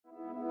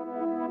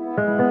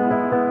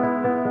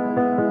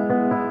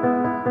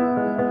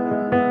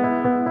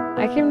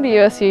I came to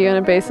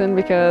USU Basin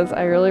because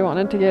I really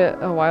wanted to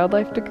get a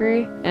wildlife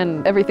degree,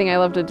 and everything I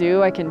love to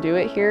do, I can do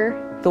it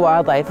here. The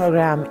wildlife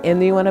program in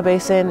the UNA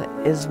Basin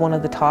is one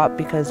of the top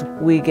because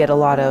we get a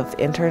lot of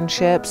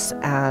internships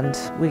and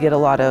we get a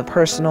lot of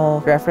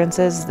personal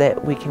references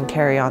that we can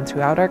carry on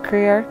throughout our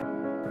career.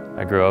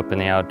 I grew up in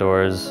the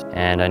outdoors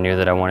and I knew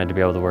that I wanted to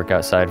be able to work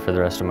outside for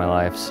the rest of my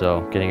life,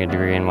 so getting a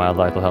degree in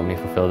wildlife will help me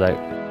fulfill that.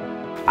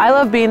 I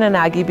love being an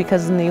Aggie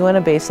because in the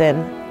UNA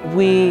Basin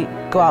we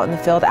go out in the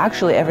field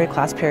actually every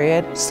class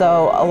period,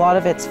 so a lot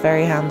of it's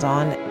very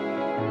hands-on.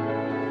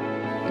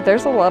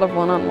 There's a lot of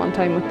one-on-one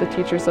time with the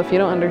teacher, so if you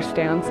don't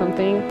understand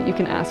something, you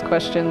can ask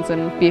questions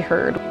and be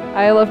heard.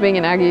 I love being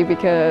an Aggie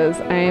because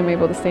I am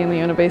able to stay in the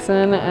UNA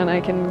Basin and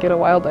I can get a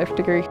wildlife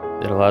degree.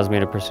 It allows me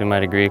to pursue my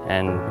degree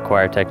and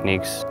acquire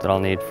techniques that I'll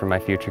need for my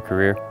future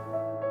career.